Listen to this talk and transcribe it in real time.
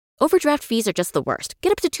Overdraft fees are just the worst.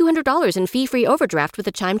 Get up to $200 in fee-free overdraft with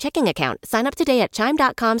a Chime checking account. Sign up today at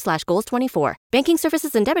chime.com/goals24. Banking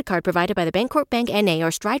services and debit card provided by the Bancorp Bank N.A.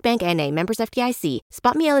 or Stride Bank N.A. Members FDIC.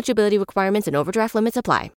 Spot me eligibility requirements and overdraft limits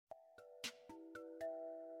apply.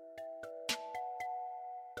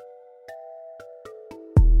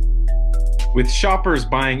 With shoppers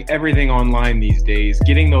buying everything online these days,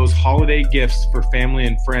 getting those holiday gifts for family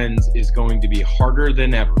and friends is going to be harder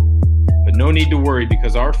than ever. But no need to worry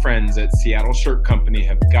because our friends at Seattle Shirt Company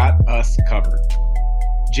have got us covered.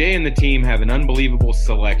 Jay and the team have an unbelievable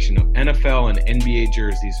selection of NFL and NBA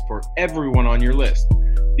jerseys for everyone on your list.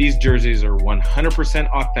 These jerseys are 100%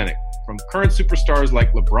 authentic, from current superstars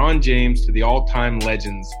like LeBron James to the all-time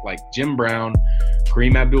legends like Jim Brown,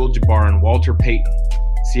 Kareem Abdul-Jabbar, and Walter Payton.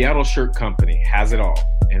 Seattle Shirt Company has it all.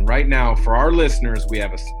 And right now, for our listeners, we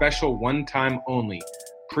have a special one-time only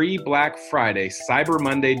pre-Black Friday Cyber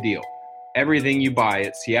Monday deal. Everything you buy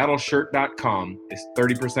at seattleshirt.com is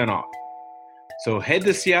 30% off. So head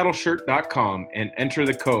to seattleshirt.com and enter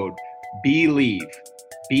the code BELIEVE,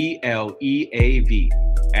 B-L-E-A-V,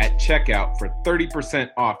 at checkout for 30%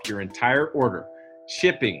 off your entire order.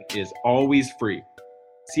 Shipping is always free.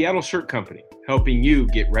 Seattle Shirt Company, helping you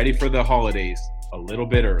get ready for the holidays a little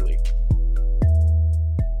bit early.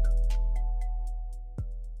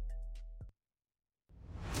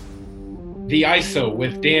 The ISO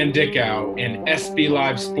with Dan Dickow and SB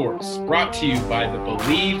Live Sports, brought to you by the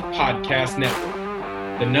Believe Podcast Network,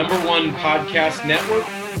 the #1 podcast network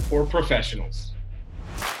for professionals.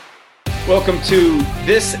 Welcome to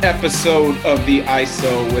this episode of the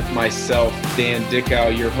ISO with myself, Dan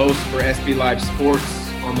Dickow, your host for SB Live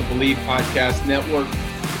Sports on the Believe Podcast Network.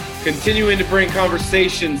 Continuing to bring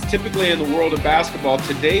conversations typically in the world of basketball.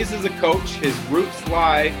 Today's is a coach. His roots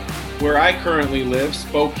lie where I currently live,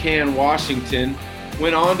 Spokane, Washington.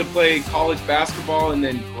 Went on to play college basketball and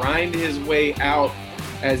then grind his way out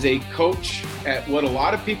as a coach at what a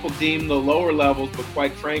lot of people deem the lower levels, but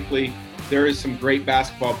quite frankly, there is some great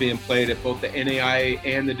basketball being played at both the NAIA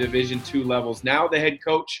and the Division II levels. Now the head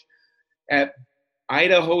coach at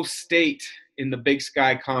Idaho State in the Big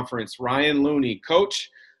Sky Conference, Ryan Looney. Coach,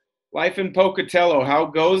 life in Pocatello, how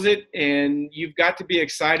goes it? And you've got to be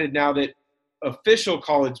excited now that official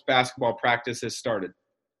college basketball practice has started.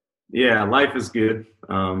 Yeah, life is good.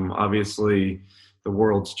 Obviously, the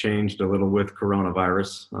world's changed a little with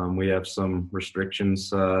coronavirus. We have some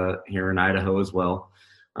restrictions here in Idaho as well,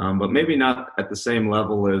 but maybe not at the same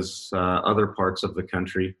level as other parts of the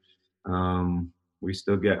country. We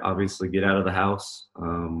still get out of the house.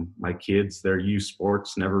 My kids, their youth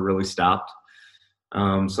sports never really stopped.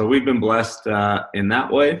 So we've been blessed in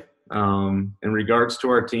that way. In regards to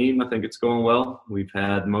our team, I think it's going well. We've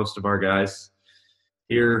had most of our guys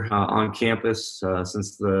here on campus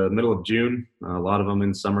since the middle of June. A lot of them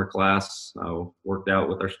in summer class, worked out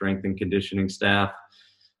with our strength and conditioning staff.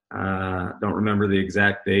 Don't remember the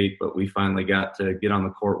exact date, but we finally got to get on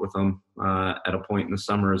the court with them at a point in the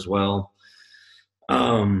summer as well.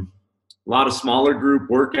 A lot of smaller group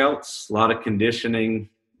workouts, a lot of conditioning,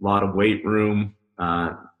 a lot of weight room.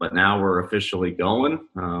 But now we're officially going,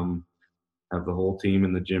 have the whole team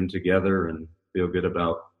in the gym together and feel good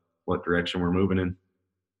about what direction we're moving in.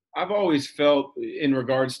 I've always felt in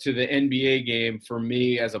regards to the NBA game, for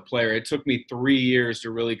me as a player, it took me 3 years to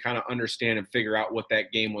really kind of understand and figure out what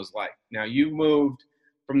that game was like. Now you moved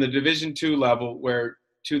from the Division II level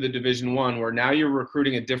to the Division I, where now you're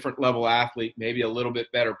recruiting a different level athlete, maybe a little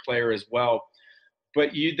bit better player as well.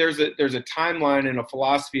 But there's a timeline and a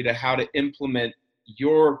philosophy to how to implement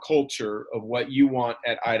your culture of what you want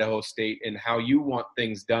at Idaho State and how you want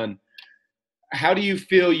things done. How do you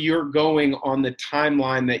feel you're going on the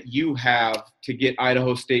timeline that you have to get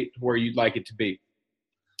Idaho State to where you'd like it to be?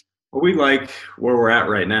 Well, we like where we're at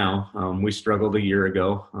right now. We struggled a year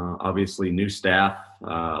ago. Obviously, new staff,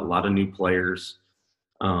 a lot of new players.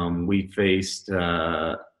 We faced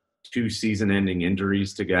 2 season-ending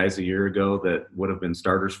injuries to guys a year ago that would have been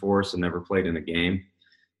starters for us and never played in a game.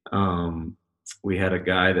 We had a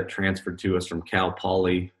guy that transferred to us from Cal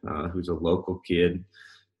Poly, who's a local kid,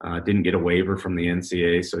 didn't get a waiver from the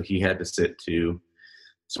NCAA, so he had to sit too.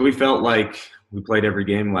 So we felt like we played every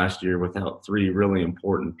game last year without 3 really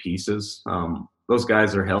important pieces. Those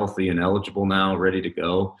guys are healthy and eligible now, ready to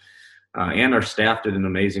go. And our staff did an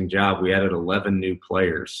amazing job. We added 11 new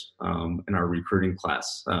players in our recruiting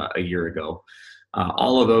class a year ago.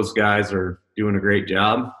 All of those guys are doing a great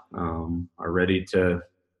job, are ready to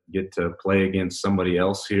get to play against somebody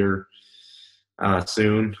else here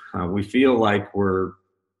soon. We feel like we're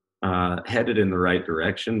headed in the right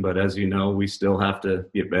direction, but as you know, we still have to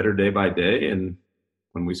get better day by day, and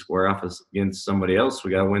when we square off against somebody else,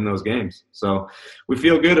 we got to win those games. So we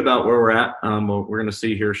feel good about where we're at. We're going to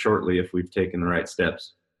see here shortly if we've taken the right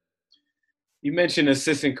steps. You mentioned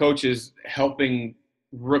assistant coaches helping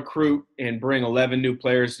recruit and bring 11 new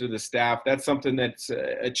players to the staff. That's something that's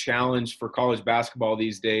a challenge for college basketball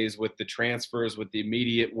these days with the transfers, with the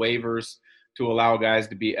immediate waivers to allow guys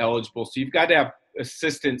to be eligible. So you've got to have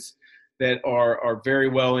assistants that are very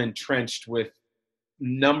well entrenched with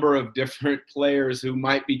number of different players who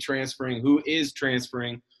might be transferring, who is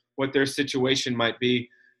transferring, what their situation might be.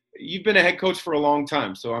 You've been a head coach for a long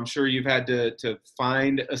time, so I'm sure you've had to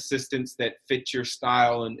find assistants that fit your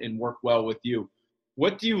style and work well with you.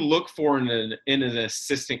 What do you look for in an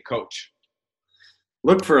assistant coach?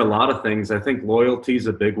 Look for a lot of things. I think loyalty is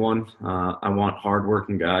a big one. I want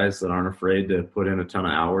hardworking guys that aren't afraid to put in a ton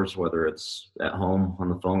of hours, whether it's at home on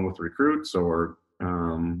the phone with recruits or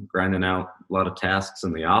grinding out a lot of tasks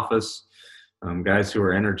in the office. Guys who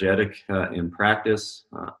are energetic in practice.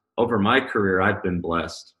 Over my career, I've been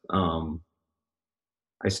blessed.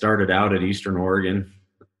 I started out at Eastern Oregon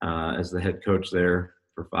as the head coach there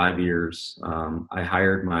for 5 years. I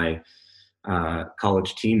hired my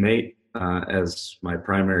college teammate as my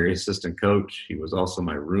primary assistant coach. He was also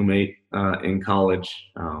my roommate in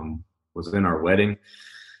college, was in our wedding.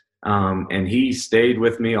 And he stayed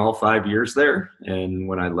with me all 5 years there. And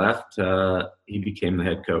when I left, he became the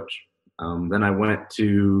head coach. Then I went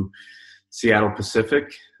to Seattle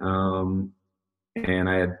Pacific, and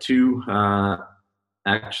I had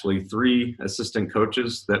three assistant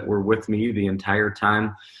coaches that were with me the entire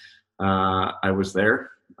time I was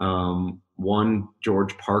there. One,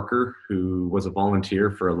 George Parker, who was a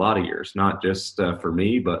volunteer for a lot of years, not just for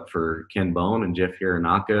me, but for Ken Bone and Jeff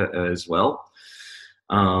Hironaka as well.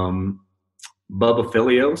 Bubba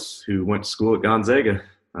Filios, who went to school at Gonzaga,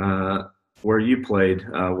 where you played,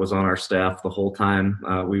 was on our staff the whole time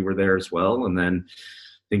we were there as well. And then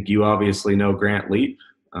I think you obviously know Grant Leap,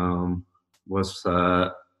 was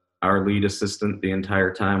our lead assistant the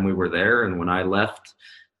entire time we were there. And when I left,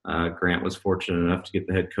 Grant was fortunate enough to get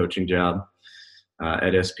the head coaching job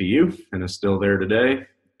at SPU and is still there today.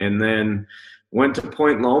 And then went to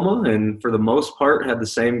Point Loma, and for the most part had the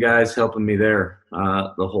same guys helping me there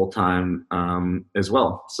the whole time as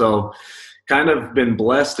well. So kind of been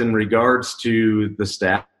blessed in regards to the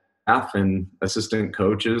staff and assistant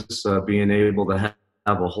coaches being able to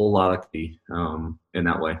have a whole lot of key in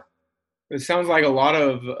that way. It sounds like a lot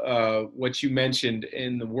of what you mentioned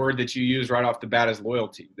in the word that you use right off the bat is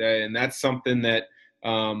loyalty. And that's something that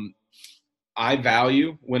I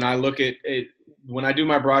value when I look at it. When I do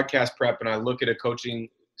my broadcast prep and I look at a coaching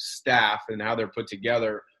staff and how they're put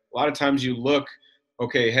together, a lot of times you look,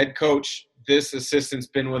 okay, head coach, this assistant's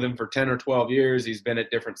been with him for 10 or 12 years. He's been at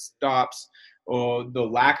different stops. Or the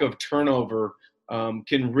lack of turnover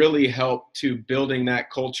can really help to building that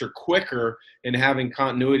culture quicker, and having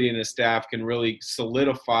continuity in a staff can really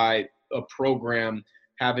solidify a program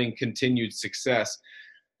having continued success.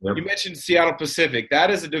 Yep. You mentioned Seattle Pacific. That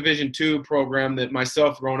is a Division II program that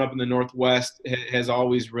myself, growing up in the Northwest, has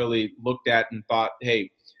always really looked at and thought, hey,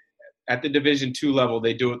 at the Division II level,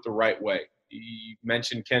 they do it the right way. You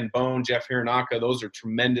mentioned Ken Bone, Jeff Hironaka. Those are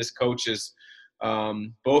tremendous coaches,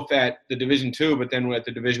 both at the Division II, but then at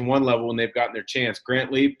the Division I level when they've gotten their chance.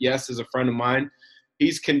 Grant Leap, yes, is a friend of mine.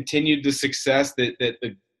 He's continued the success that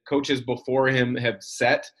the coaches before him have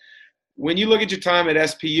set. When you look at your time at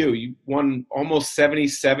SPU, you won almost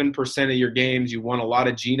 77% of your games. You won a lot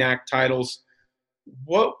of GNAC titles.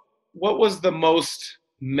 What was the most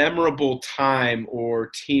memorable time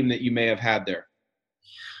or team that you may have had there?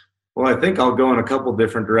 Well, I think I'll go in a couple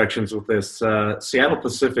different directions with this. Seattle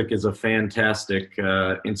Pacific is a fantastic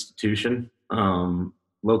institution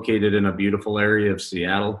located in a beautiful area of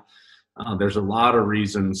Seattle. There's a lot of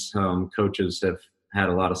reasons coaches have had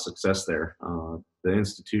a lot of success there. The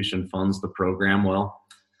institution funds the program well.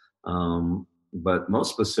 But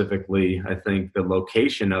most specifically, I think the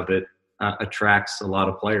location of it attracts a lot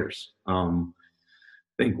of players. I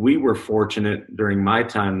think we were fortunate during my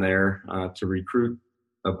time there to recruit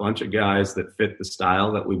a bunch of guys that fit the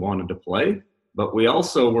style that we wanted to play, but we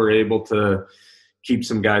also were able to keep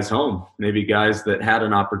some guys home, maybe guys that had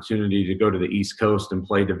an opportunity to go to the East Coast and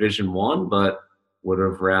play Division I, but would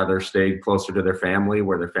have rather stayed closer to their family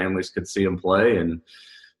where their families could see them play and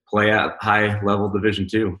play at high-level Division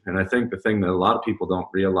II. And I think the thing that a lot of people don't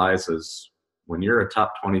realize is when you're a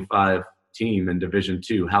top 25 team in Division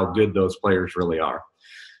II, how good those players really are.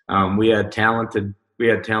 We had talented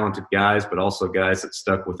guys, but also guys that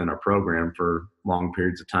stuck within our program for long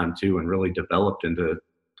periods of time too, and really developed into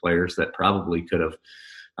players that probably could have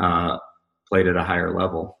played at a higher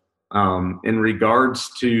level. In regards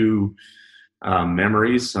to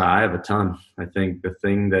memories, I have a ton. I think the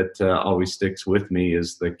thing that always sticks with me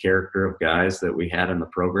is the character of guys that we had in the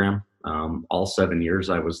program. All 7 years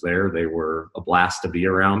I was there, they were a blast to be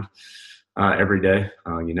around every day.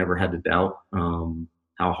 You never had to doubt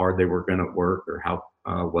how hard they were going to work or how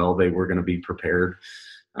well they were going to be prepared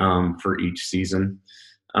for each season.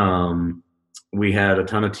 We had a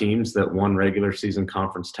ton of teams that won regular season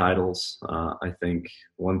conference titles. I think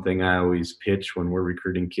one thing I always pitch when we're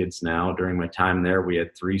recruiting kids now, during my time there, we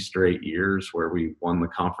had 3 straight years where we won the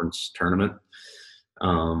conference tournament,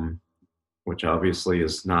 which obviously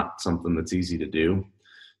is not something that's easy to do.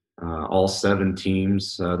 All 7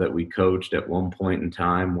 teams that we coached at one point in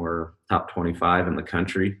time were top 25 in the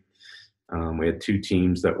country. We had 2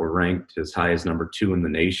 teams that were ranked as high as number 2 in the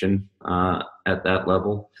nation at that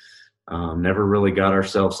level. Never really got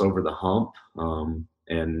ourselves over the hump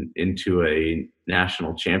and into a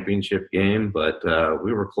national championship game, but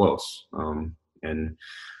we were close and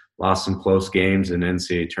lost some close games in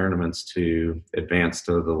NCAA tournaments to advance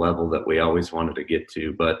to the level that we always wanted to get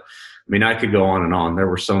to. But, I mean, I could go on and on. There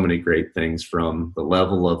were so many great things, from the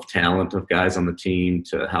level of talent of guys on the team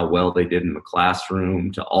to how well they did in the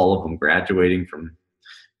classroom to all of them graduating from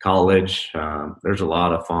college. There's a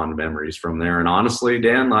lot of fond memories from there. And honestly,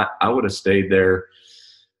 Dan, I would have stayed there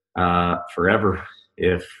forever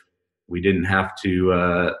if we didn't have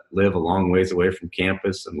to live a long ways away from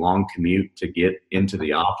campus and long commute to get into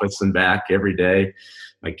the office and back every day.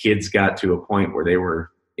 My kids got to a point where they were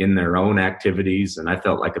in their own activities, and I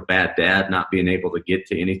felt like a bad dad not being able to get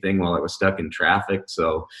to anything while I was stuck in traffic.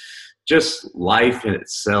 So just life in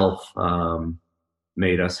itself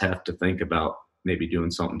made us have to think about maybe doing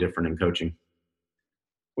something different in coaching.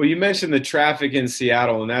 Well, you mentioned the traffic in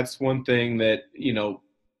Seattle, and that's one thing that,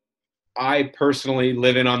 I personally,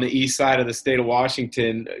 living on the east side of the state of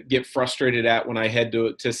Washington, get frustrated at when I head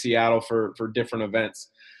to Seattle for different events.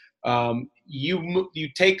 You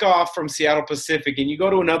take off from Seattle Pacific and you go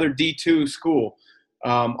to another D2 school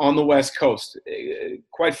on the West Coast.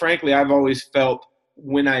 Quite frankly, I've always felt,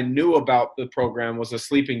 when I knew about the program, was a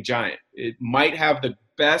sleeping giant. It might have the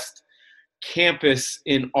best campus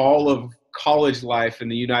in all of college life in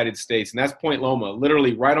the United States, and that's Point Loma,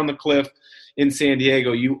 literally right on the cliff in San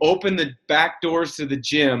Diego. You open the back doors to the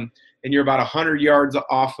gym and you're about 100 yards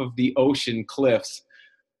off of the ocean cliffs.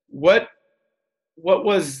 What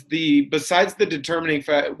was besides the determining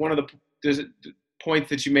fact, one of the points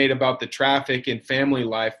that you made about the traffic and family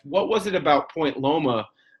life, what was it about Point Loma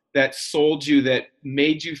that sold you, that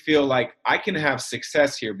made you feel like I can have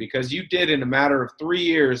success here? Because you did, in a matter of 3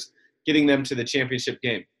 years, getting them to the championship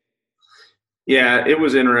game. Yeah, it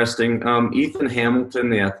was interesting. Ethan Hamilton,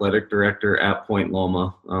 the athletic director at Point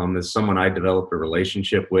Loma, is someone I developed a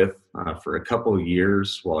relationship with for a couple of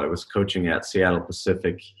years while I was coaching at Seattle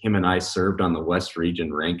Pacific. Him and I served on the West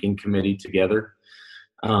Region ranking committee together.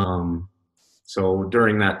 So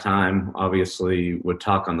during that time, obviously, would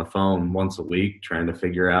talk on the phone once a week, trying to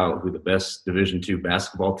figure out who the best Division II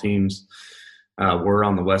basketball teams were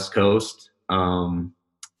on the West Coast.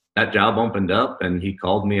 That job opened up, and he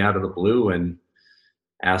called me out of the blue and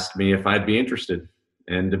asked me if I'd be interested.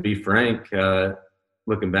 And to be frank,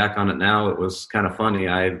 looking back on it now, it was kind of funny.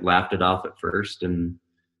 I laughed it off at first and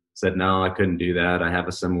said, no, I couldn't do that. I have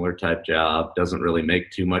a similar type job. Doesn't really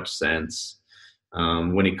make too much sense.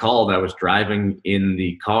 When he called, I was driving in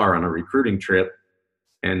the car on a recruiting trip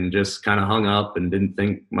and just kind of hung up and didn't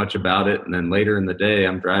think much about it. And then later in the day,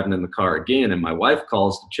 I'm driving in the car again, and my wife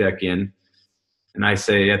calls to check in. And I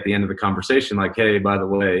say at the end of the conversation, like, hey, by the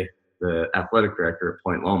way, the athletic director at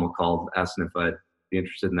Point Loma called asking if I'd be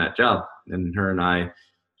interested in that job. And her and I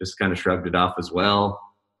just kind of shrugged it off as well.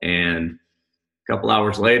 And a couple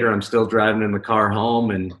hours later, I'm still driving in the car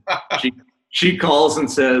home, and she calls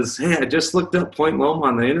and says, hey, I just looked up Point Loma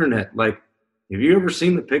on the internet. Like, have you ever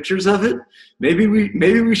seen the pictures of it? Maybe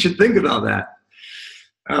we should think about that.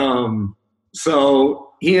 So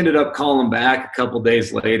he ended up calling back a couple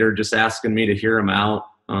days later, just asking me to hear him out.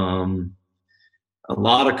 A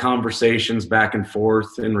lot of conversations back and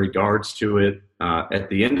forth in regards to it. At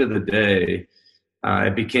the end of the day,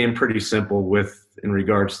 it became pretty simple in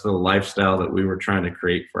regards to the lifestyle that we were trying to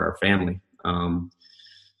create for our family.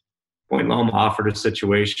 Point Loma offered a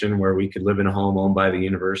situation where we could live in a home owned by the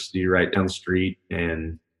university right down the street,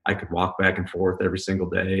 and I could walk back and forth every single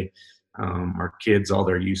day. Our kids, all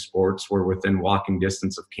their youth sports were within walking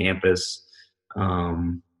distance of campus.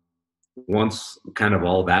 Once kind of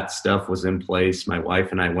all that stuff was in place, my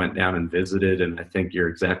wife and I went down and visited, and I think you're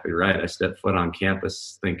exactly right. I stepped foot on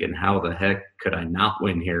campus thinking, how the heck could I not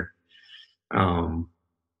win here?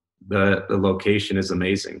 the location is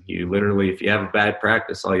amazing. You literally, if you have a bad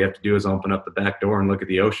practice, all you have to do is open up the back door and look at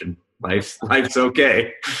the ocean. Life's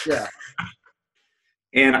okay. Yeah.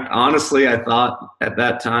 And honestly, I thought at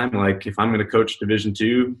that time, like, if I'm going to coach Division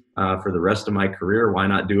II for the rest of my career, why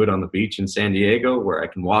not do it on the beach in San Diego, where I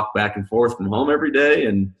can walk back and forth from home every day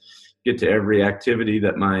and get to every activity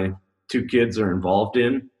that my two kids are involved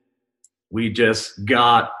in. We just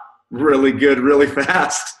got really good really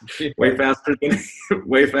fast, way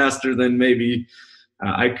faster than maybe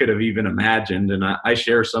I could have even imagined. And I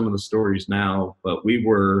share some of the stories now, but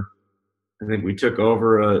I think we took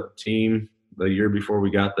over a team the year before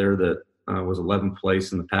we got there that was 11th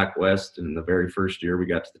place in the Pac West. And the very first year we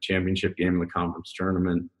got to the championship game in the conference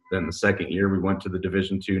tournament. Then the second year we went to the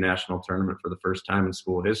Division II national tournament for the first time in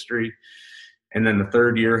school history. And then the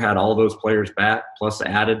third year had all those players back, plus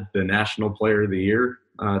added the National Player of the Year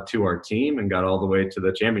to our team and got all the way to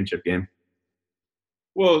the championship game.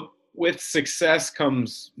 Well, with success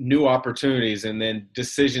comes new opportunities and then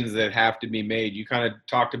decisions that have to be made. You kind of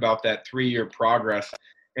talked about that 3-year progress.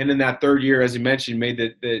 And in that third year, as you mentioned, made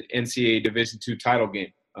the NCAA Division II title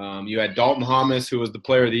game. You had Dalton Thomas, who was the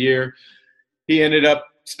Player of the Year. He ended up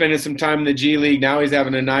spending some time in the G League. Now he's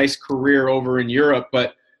having a nice career over in Europe.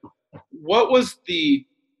 But what were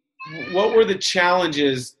the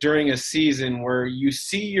challenges during a season where you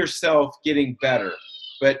see yourself getting better,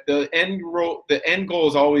 but the end goal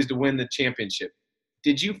is always to win the championship?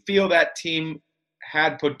 Did you feel that team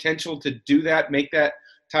had potential to do that, make that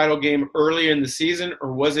title game earlier in the season,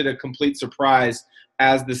 or was it a complete surprise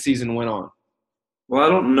as the season went on? Well, I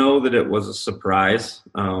don't know that it was a surprise.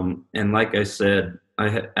 And like I said,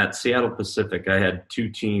 at Seattle Pacific, I had two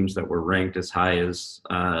teams that were ranked as high as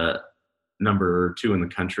number 2 in the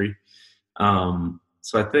country.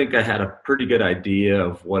 So I think I had a pretty good idea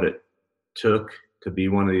of what it took to be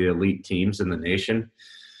one of the elite teams in the nation.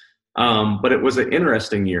 But it was an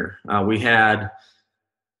interesting year. We had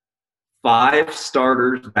 5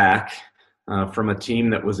 starters back from a team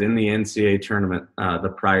that was in the NCAA tournament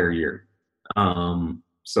the prior year.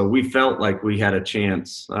 So we felt like we had a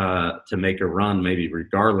chance to make a run, maybe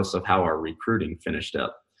regardless of how our recruiting finished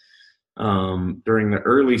up. During the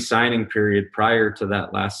early signing period prior to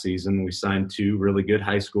that last season, we signed 2 really good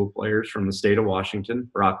high school players from the state of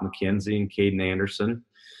Washington, Brock McKenzie and Caden Anderson.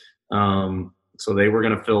 So they were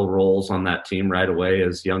going to fill roles on that team right away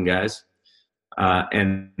as young guys.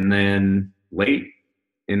 And then late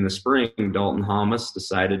in the spring, Dalton Thomas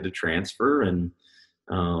decided to transfer, and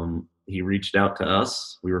he reached out to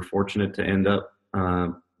us. We were fortunate to end up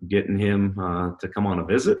getting him to come on a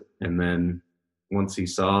visit. And then once he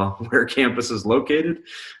saw where campus is located,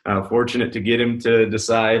 fortunate to get him to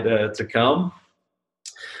decide to come.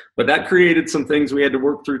 But that created some things we had to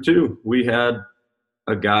work through too. We had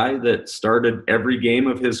a guy that started every game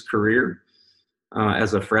of his career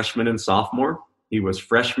as a freshman and sophomore. He was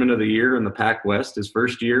freshman of the year in the Pac West his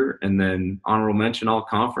first year, and then honorable mention all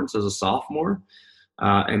conference as a sophomore.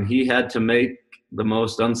 And he had to make the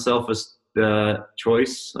most unselfish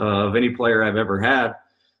choice of any player I've ever had,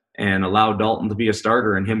 and allow Dalton to be a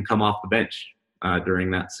starter and him come off the bench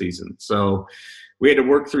during that season. So we had to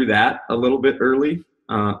work through that a little bit early.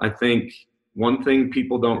 I think one thing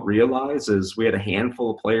people don't realize is we had a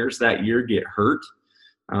handful of players that year get hurt.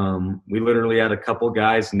 We literally had a couple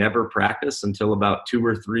guys never practice until about 2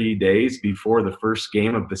 or 3 days before the first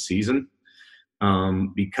game of the season.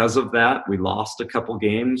 Because of that, we lost a couple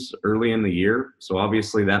games early in the year. So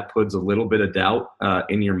obviously that puts a little bit of doubt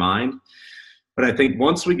in your mind. But I think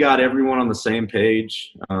once we got everyone on the same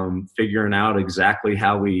page, figuring out exactly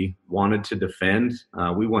how we wanted to defend,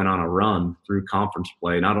 we went on a run through conference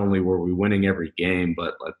play. Not only were we winning every game,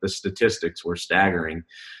 but the statistics were staggering.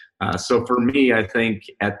 So for me, I think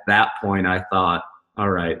at that point I thought, all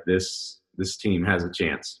right, this team has a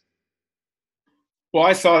chance. Well,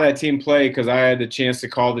 I saw that team play because I had the chance to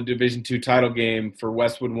call the Division II title game for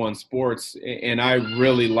Westwood One Sports, and I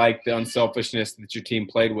really liked the unselfishness that your team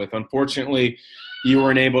played with. Unfortunately, you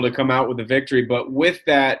weren't able to come out with a victory, but with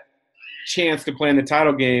that chance to play in the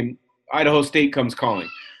title game, Idaho State comes calling.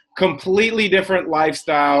 Completely different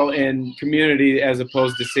lifestyle and community as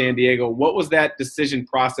opposed to San Diego. What was that decision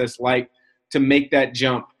process like to make that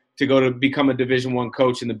jump to go to become a Division I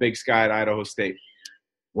coach in the Big Sky at Idaho State?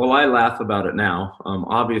 Well, I laugh about it now.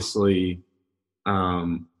 Obviously,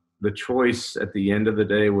 the choice at the end of the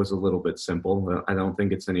day was a little bit simple. I don't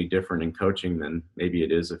think it's any different in coaching than maybe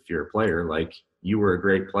it is if you're a player. Like, you were a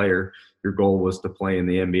great player. Your goal was to play in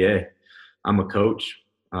the NBA. I'm a coach.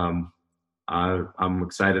 I'm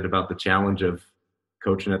excited about the challenge of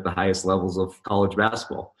coaching at the highest levels of college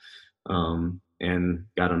basketball. and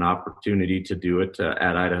got an opportunity to do it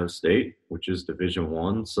at Idaho State, which is Division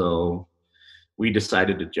I. So we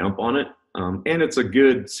decided to jump on it. And it's a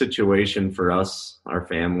good situation for us, our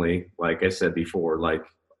family. Like I said before, like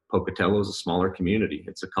Pocatello is a smaller community.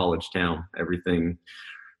 It's a college town. Everything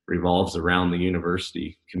revolves around the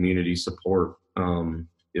university. Community support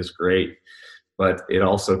is great. But it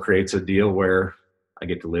also creates a deal where I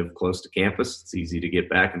get to live close to campus. It's easy to get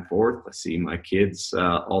back and forth. I see my kids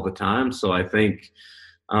all the time. So I think,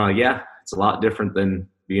 it's a lot different than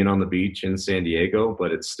being on the beach in San Diego,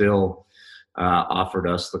 but it still offered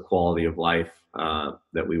us the quality of life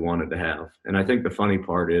that we wanted to have. And I think the funny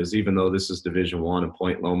part is, even though this is Division I and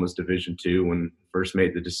Point Loma's Division II, when I first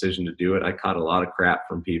made the decision to do it, I caught a lot of crap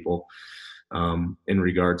from people in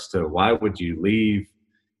regards to, why would you leave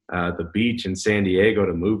the beach in San Diego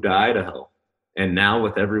to move to Idaho? And now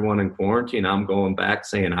with everyone in quarantine, I'm going back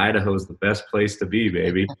saying Idaho's the best place to be,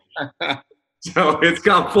 baby. So it's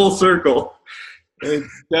come full circle. It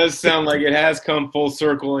does sound like it has come full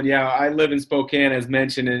circle. And yeah, I live in Spokane, as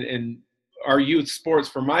mentioned, and our youth sports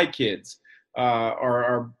for my kids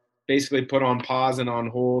are basically put on pause and on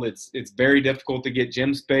hold. It's very difficult to get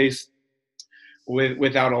gym space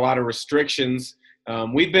without a lot of restrictions.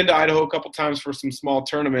 We've been to Idaho a couple times for some small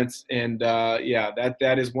tournaments, and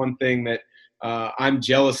that is one thing that I'm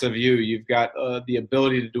jealous of you. You've got the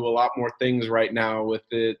ability to do a lot more things right now with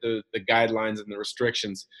the guidelines and the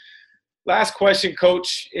restrictions. Last question,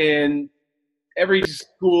 Coach. And every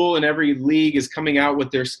school and every league is coming out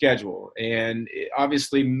with their schedule. And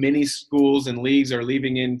obviously many schools and leagues are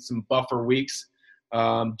leaving in some buffer weeks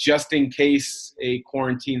just in case a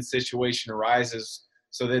quarantine situation arises,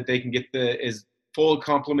 so that they can get as full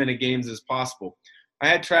complement of games as possible. I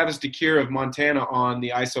had Travis DeCure of Montana on the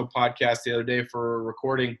ISO podcast the other day for a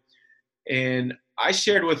recording, and I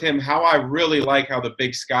shared with him how I really like how the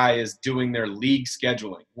Big Sky is doing their league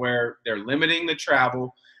scheduling, where they're limiting the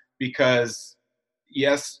travel because,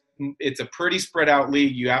 yes, it's a pretty spread out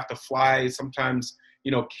league. You have to fly sometimes,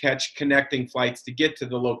 catch connecting flights to get to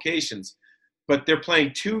the locations. But they're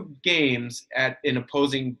playing 2 games at an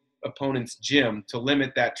opposing opponent's gym to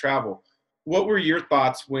limit that travel. What were your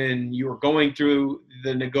thoughts when you were going through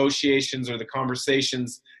the negotiations or the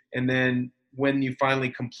conversations, and then when you finally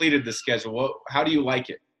completed the schedule? How do you like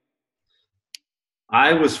it?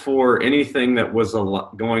 I was for anything that was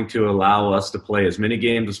going to allow us to play as many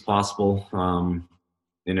games as possible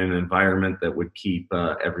in an environment that would keep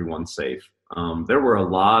everyone safe. There were a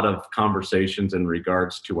lot of conversations in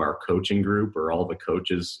regards to our coaching group, or all the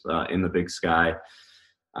coaches in the Big Sky.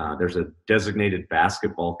 There's a designated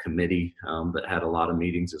basketball committee that had a lot of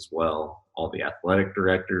meetings as well. All the athletic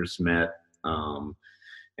directors met.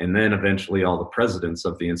 And then eventually all the presidents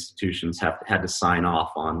of the institutions had to sign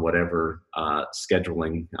off on whatever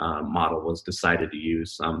scheduling model was decided to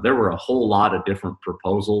use. There were a whole lot of different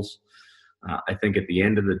proposals. I think at the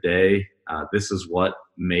end of the day, this is what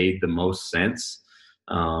made the most sense.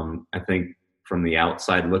 I think from the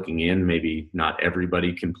outside looking in, maybe not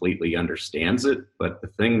everybody completely understands it. But the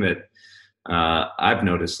thing that I've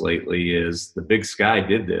noticed lately is the Big Sky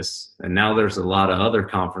did this. And now there's a lot of other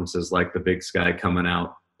conferences like the Big Sky coming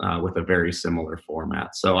out with a very similar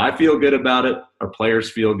format. So I feel good about it. Our players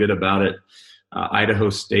feel good about it. Idaho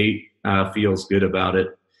State feels good about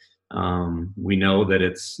it. We know that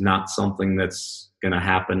it's not something that's going to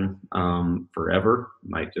happen forever. It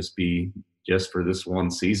might just be just for this one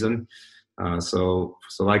season. So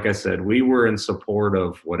like I said, we were in support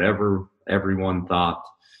of whatever everyone thought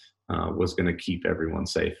was going to keep everyone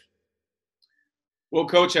safe. Well,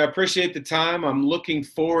 Coach, I appreciate the time. I'm looking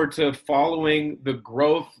forward to following the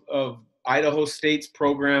growth of Idaho State's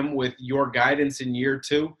program with your guidance in year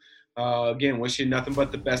 2. Again, wish you nothing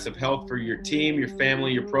but the best of health for your team, your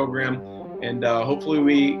family, your program, and hopefully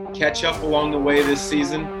we catch up along the way this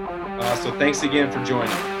season. So thanks again for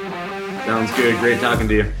joining. Sounds good. Great talking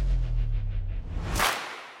to you.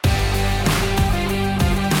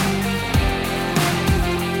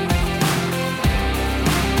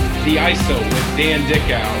 The ISO with Dan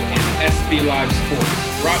Dickow and SB Live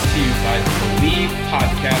Sports, brought to you by the Believe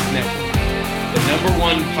Podcast Network, the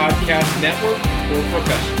 #1 podcast network for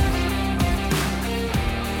professionals.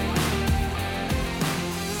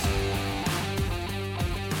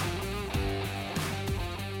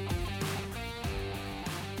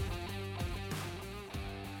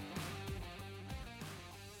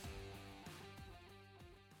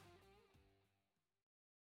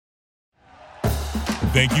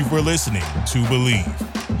 Thank you for listening to Believe.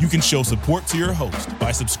 You can show support to your host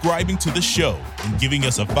by subscribing to the show and giving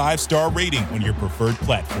us a 5-star rating on your preferred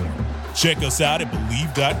platform. Check us out at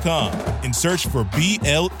Believe.com and search for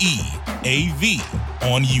BLEAV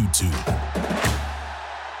on YouTube.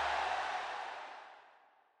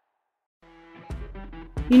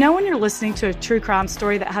 You know when you're listening to a true crime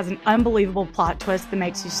story that has an unbelievable plot twist that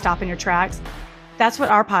makes you stop in your tracks? That's what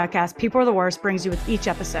our podcast, People Are the Worst, brings you with each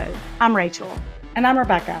episode. I'm Rachel. And I'm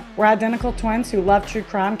Rebecca. We're identical twins who love true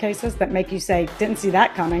crime cases that make you say, didn't see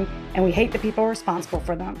that coming, and we hate the people responsible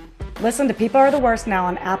for them. Listen to People Are the Worst now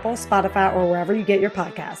on Apple, Spotify, or wherever you get your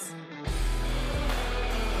podcasts.